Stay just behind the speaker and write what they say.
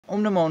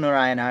Om Namo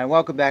Narayana.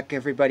 Welcome back,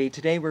 everybody.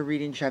 Today we're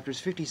reading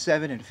chapters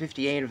 57 and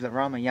 58 of the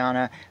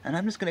Ramayana, and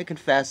I'm just going to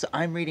confess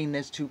I'm reading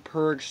this to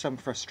purge some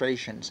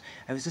frustrations.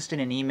 I was just in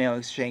an email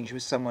exchange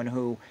with someone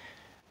who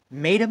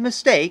made a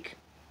mistake,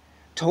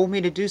 told me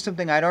to do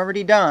something I'd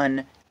already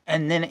done,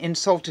 and then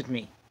insulted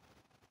me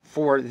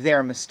for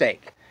their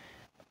mistake.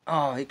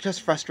 Oh, it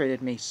just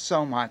frustrated me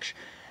so much.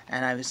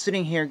 And I was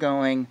sitting here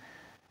going,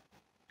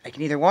 I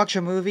can either watch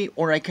a movie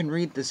or I can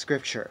read the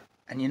scripture.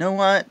 And you know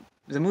what?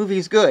 The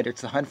movie's good.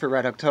 It's The Hunt for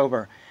Red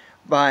October.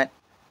 But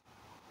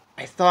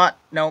I thought,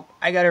 nope,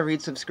 I gotta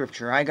read some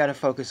scripture. I gotta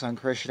focus on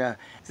Krishna.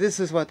 This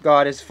is what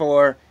God is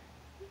for,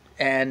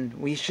 and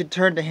we should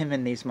turn to Him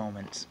in these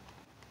moments.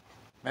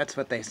 That's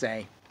what they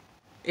say.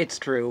 It's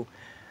true.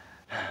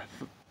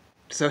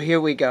 So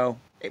here we go.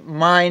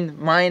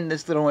 Mind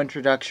this little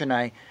introduction.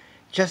 I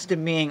just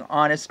am being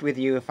honest with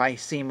you if I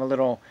seem a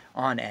little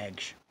on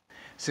edge.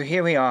 So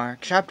here we are,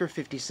 chapter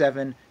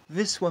 57,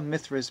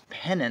 Viswamithra's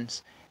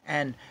Penance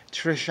and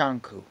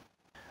Trishanku.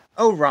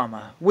 O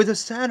Rama, with a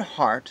sad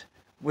heart,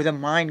 with a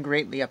mind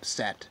greatly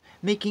upset,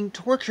 making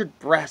tortured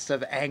breaths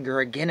of anger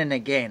again and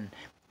again,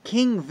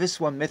 King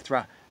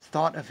Viswamithra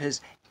thought of his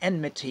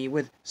enmity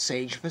with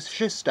Sage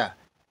Vishishtadvaita,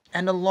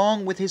 and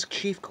along with his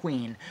chief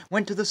queen,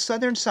 went to the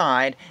southern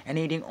side, and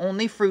eating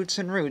only fruits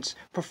and roots,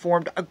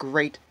 performed a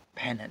great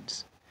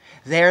penance.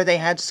 There they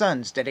had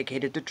sons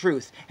dedicated to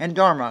truth and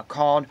Dharma,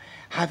 called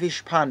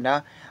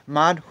Havishpanda,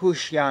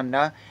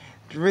 Madhushyanda,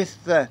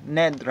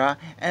 Drithanedra,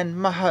 and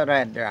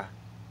Maharendra.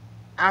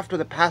 After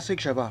the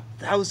passage of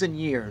 1,000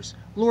 years,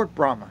 Lord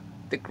Brahma,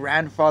 the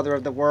grandfather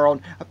of the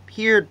world,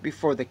 appeared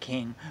before the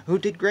king, who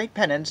did great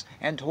penance,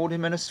 and told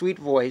him in a sweet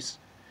voice,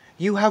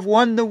 "You have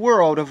won the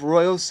world of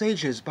royal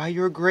sages by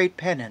your great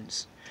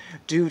penance.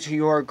 Due to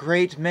your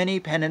great many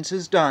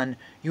penances done,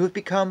 you have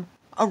become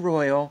a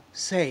royal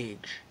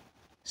sage."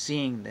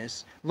 Seeing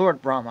this,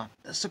 Lord Brahma,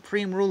 the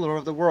supreme ruler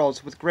of the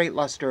worlds with great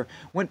luster,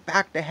 went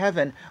back to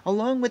heaven,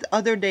 along with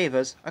other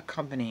devas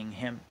accompanying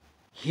him.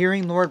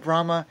 Hearing Lord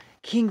Brahma,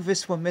 King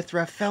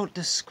Viswamithra felt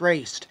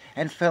disgraced,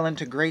 and fell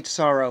into great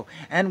sorrow,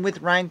 and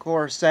with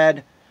rancor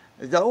said,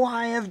 "Though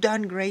I have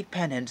done great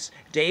penance,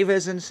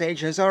 devas and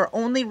sages are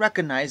only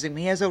recognizing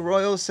me as a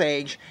royal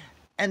sage,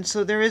 and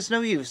so there is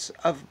no use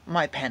of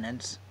my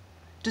penance."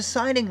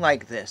 Deciding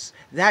like this,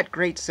 that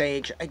great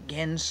sage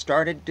again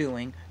started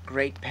doing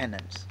great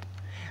penance.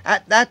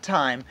 At that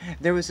time,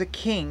 there was a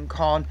king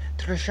called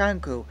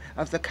Trishanku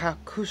of the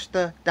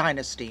Kakusta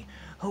dynasty,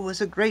 who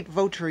was a great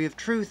votary of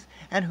truth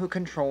and who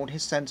controlled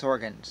his sense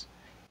organs.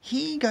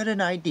 He got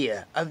an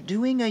idea of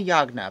doing a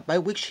yagna by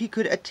which he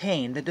could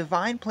attain the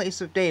divine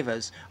place of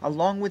devas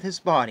along with his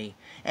body,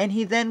 and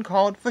he then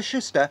called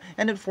Vashishta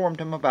and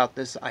informed him about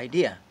this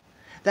idea.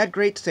 That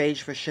great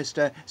sage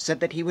Vashishta said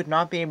that he would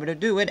not be able to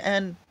do it,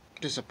 and,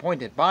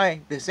 disappointed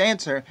by this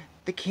answer,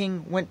 the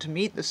king went to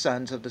meet the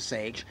sons of the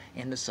sage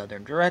in the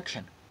southern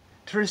direction.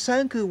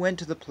 Trishanku went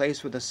to the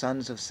place where the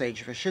sons of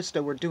Sage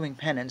Vashishta were doing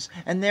penance,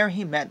 and there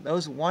he met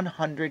those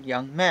 100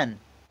 young men.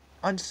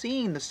 On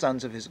seeing the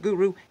sons of his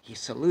guru, he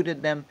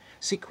saluted them,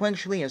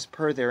 sequentially as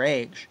per their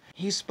age.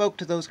 He spoke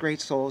to those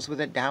great souls with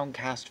a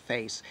downcast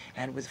face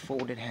and with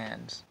folded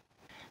hands.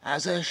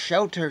 "As a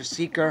shelter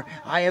seeker,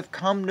 I have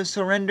come to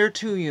surrender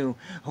to you,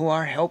 who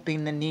are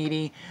helping the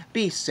needy.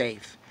 Be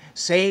safe.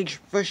 Sage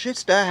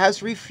Vashishta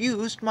has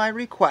refused my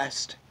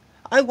request.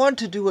 I want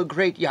to do a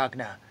great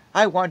yagna.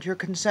 I want your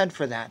consent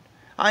for that.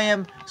 I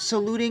am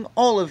saluting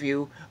all of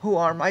you who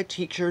are my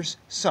teacher's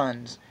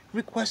sons,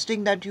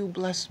 requesting that you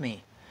bless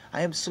me.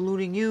 I am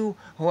saluting you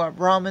who are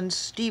Brahmins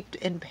steeped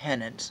in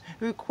penance,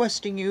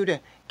 requesting you to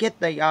get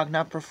the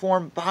yagna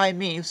performed by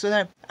me so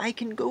that I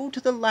can go to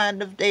the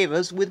land of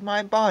devas with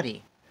my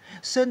body.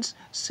 Since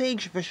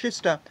Sage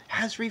Vashishta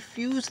has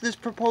refused this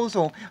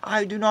proposal,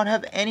 I do not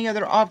have any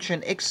other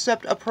option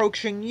except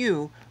approaching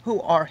you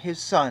who are his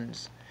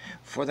sons.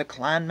 For the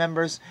clan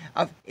members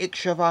of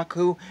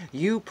Ikshvaku,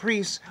 you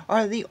priests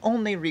are the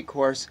only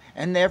recourse,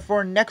 and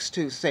therefore next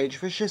to Sage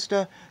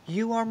Vashishta,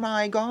 you are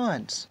my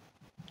gods."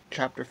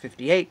 Chapter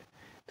 58,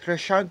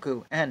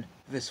 Trishanku and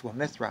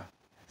Viswamithra.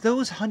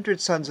 Those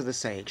 100 sons of the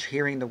sage,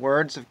 hearing the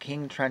words of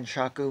King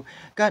Trishanku,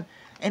 got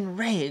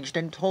enraged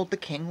and told the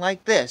king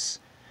like this,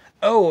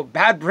 "O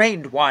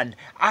bad-brained one,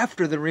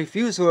 after the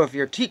refusal of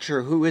your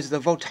teacher, who is the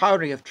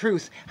votary of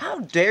truth, how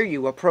dare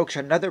you approach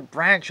another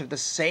branch of the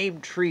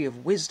same tree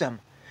of wisdom?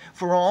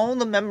 For all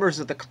the members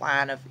of the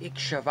clan of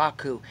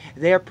Ikshvaku,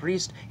 their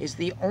priest is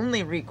the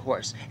only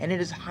recourse, and it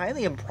is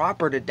highly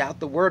improper to doubt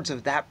the words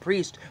of that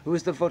priest who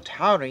is the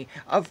votary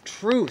of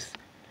truth.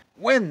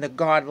 When the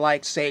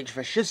godlike sage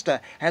Vashishta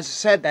has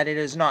said that it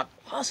is not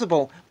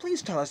possible,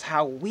 please tell us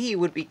how we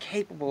would be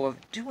capable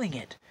of doing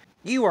it.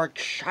 You are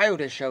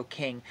childish, O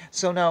king,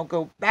 so now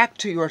go back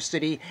to your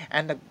city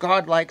and the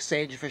godlike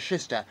sage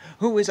Vishishtadvaita,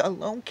 who is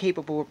alone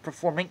capable of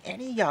performing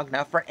any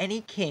yagna for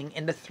any king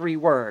in the 3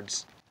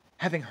 words."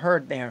 Having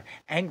heard their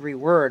angry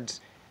words,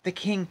 the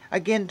king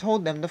again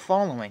told them the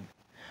following.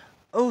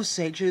 O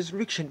sages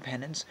rich in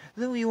penance,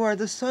 though you are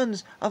the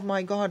sons of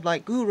my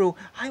godlike guru,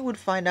 I would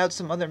find out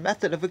some other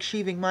method of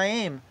achieving my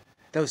aim.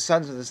 Those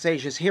sons of the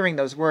sages, hearing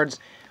those words,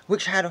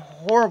 which had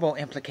horrible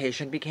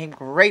implication, became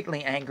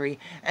greatly angry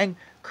and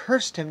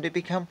cursed him to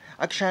become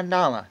a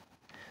Chandala.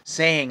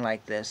 Saying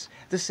like this,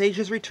 the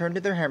sages returned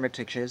to their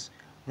hermitages.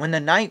 When the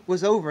night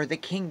was over, the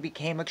king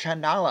became a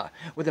Chandala,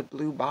 with a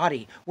blue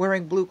body,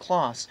 wearing blue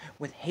cloths,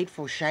 with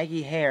hateful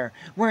shaggy hair,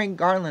 wearing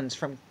garlands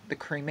from the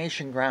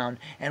cremation ground,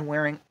 and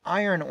wearing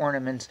iron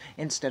ornaments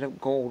instead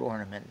of gold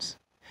ornaments.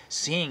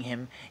 Seeing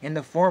him in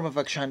the form of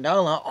a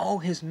Chandala, all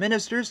his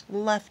ministers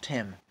left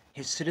him.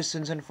 His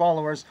citizens and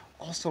followers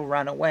also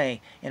ran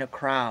away in a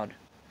crowd.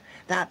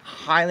 That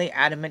highly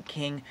adamant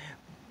king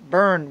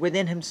burned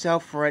within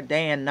himself for a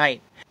day and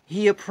night.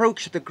 He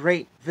approached the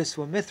great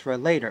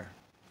Viswamithra later.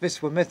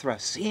 Viswamithra,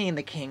 seeing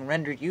the king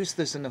rendered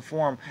useless in the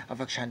form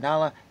of a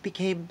Chandala,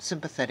 became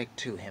sympathetic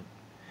to him.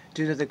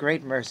 Due to the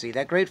great mercy,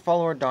 that great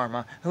follower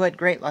Dharma, who had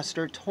great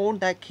luster, told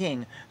that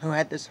king, who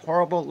had this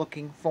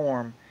horrible-looking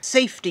form,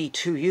 "Safety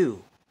to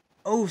you,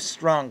 O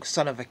strong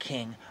son of a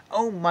king,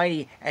 O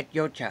mighty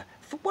Adyodhya,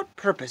 for what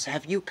purpose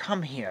have you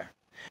come here?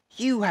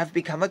 You have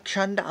become a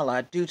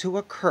Chandala due to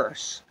a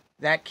curse."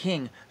 That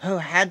king, who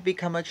had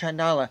become a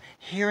Chandala,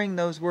 hearing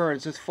those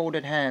words with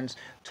folded hands,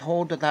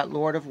 told to that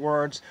lord of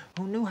words,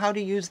 who knew how to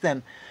use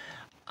them,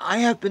 "I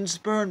have been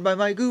spurned by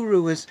my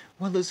guru as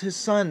well as his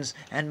sons,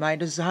 and my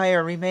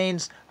desire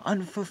remains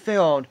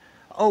unfulfilled.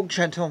 O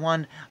gentle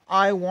one,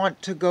 I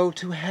want to go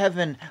to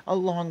heaven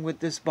along with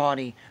this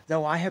body.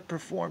 Though I have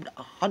performed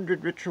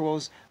 100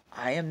 rituals,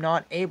 I am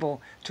not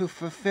able to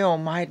fulfill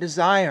my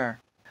desire.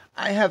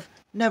 I have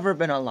never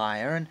been a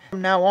liar, and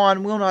from now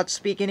on will not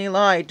speak any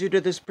lie due to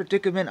this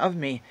predicament of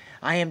me.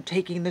 I am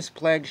taking this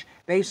pledge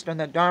based on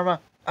the Dharma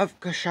of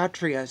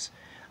Kshatriyas.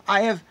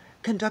 I have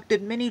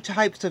conducted many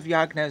types of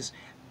yagnas,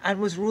 and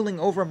was ruling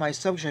over my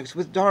subjects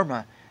with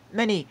Dharma.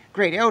 Many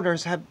great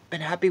elders have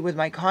been happy with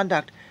my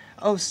conduct.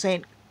 O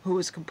saint who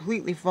is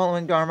completely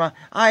following Dharma,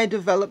 I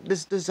developed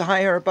this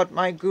desire, but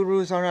my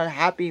gurus are not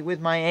happy with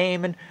my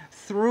aim and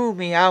threw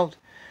me out.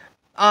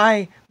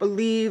 I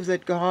believe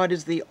that God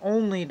is the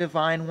only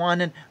divine one,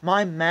 and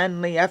my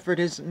manly effort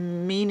is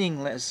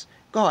meaningless.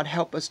 God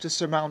help us to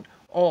surmount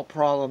all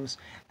problems,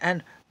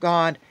 and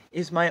God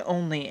is my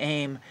only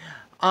aim.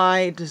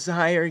 I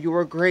desire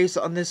your grace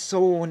on this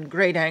soul in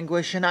great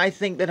anguish, and I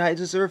think that I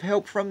deserve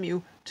help from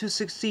you to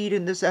succeed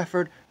in this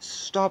effort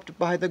stopped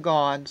by the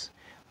gods.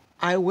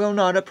 I will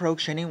not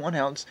approach anyone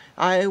else.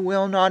 I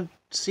will not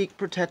seek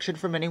protection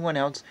from anyone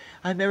else.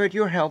 I merit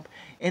your help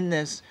in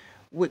this,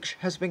 which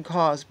has been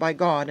caused by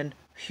God and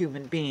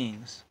human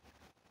beings."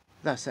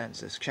 Thus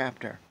ends this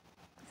chapter.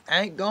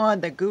 Thank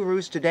God that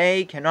gurus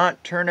today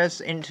cannot turn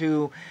us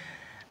into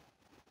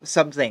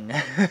something.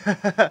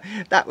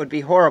 That would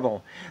be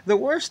horrible. The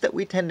worst that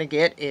we tend to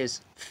get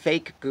is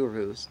fake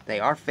gurus. They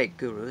are fake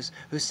gurus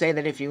who say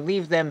that if you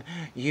leave them,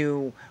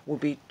 you will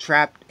be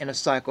trapped in a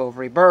cycle of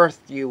rebirth.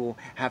 You will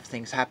have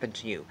things happen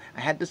to you.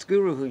 I had this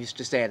guru who used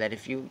to say that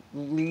if you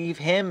leave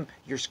him,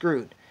 you're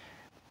screwed.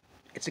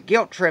 It's a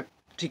guilt trip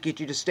to get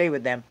you to stay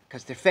with them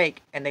because they're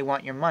fake and they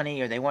want your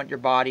money or they want your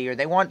body or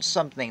they want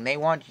something. They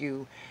want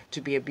you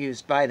to be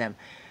abused by them.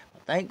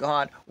 Well, thank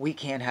God we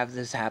can't have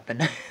this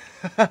happen.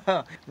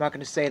 I'm not going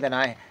to say that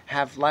I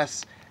have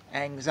less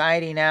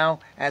anxiety now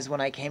as when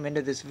I came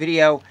into this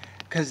video,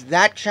 because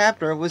that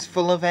chapter was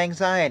full of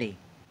anxiety.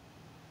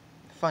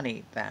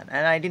 Funny that.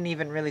 And I didn't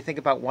even really think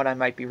about what I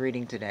might be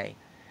reading today.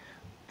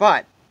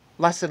 But,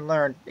 lesson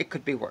learned, it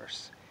could be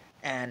worse.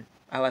 And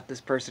I let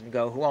this person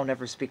go, who I'll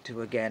never speak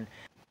to again.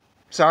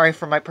 Sorry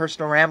for my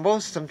personal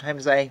rambles.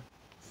 Sometimes I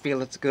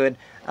feel it's good.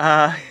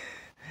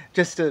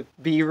 Just to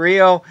be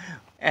real,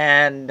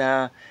 and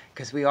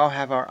because we all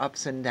have our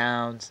ups and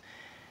downs.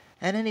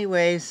 And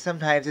anyways,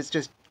 sometimes it's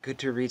just good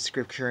to read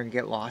scripture and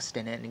get lost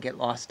in it and get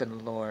lost in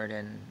the Lord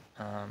and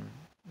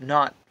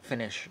not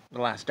finish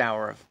the last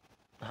hour of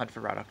The Hunt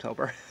for Red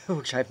October,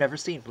 which I've never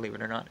seen, believe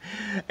it or not.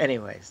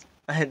 Anyways,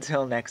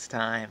 until next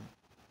time,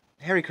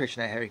 Hare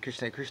Krishna,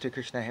 Krishna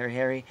Krishna, Hare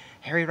Hare,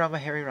 Hare Rama,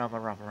 Rama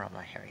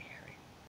Rama, Hare.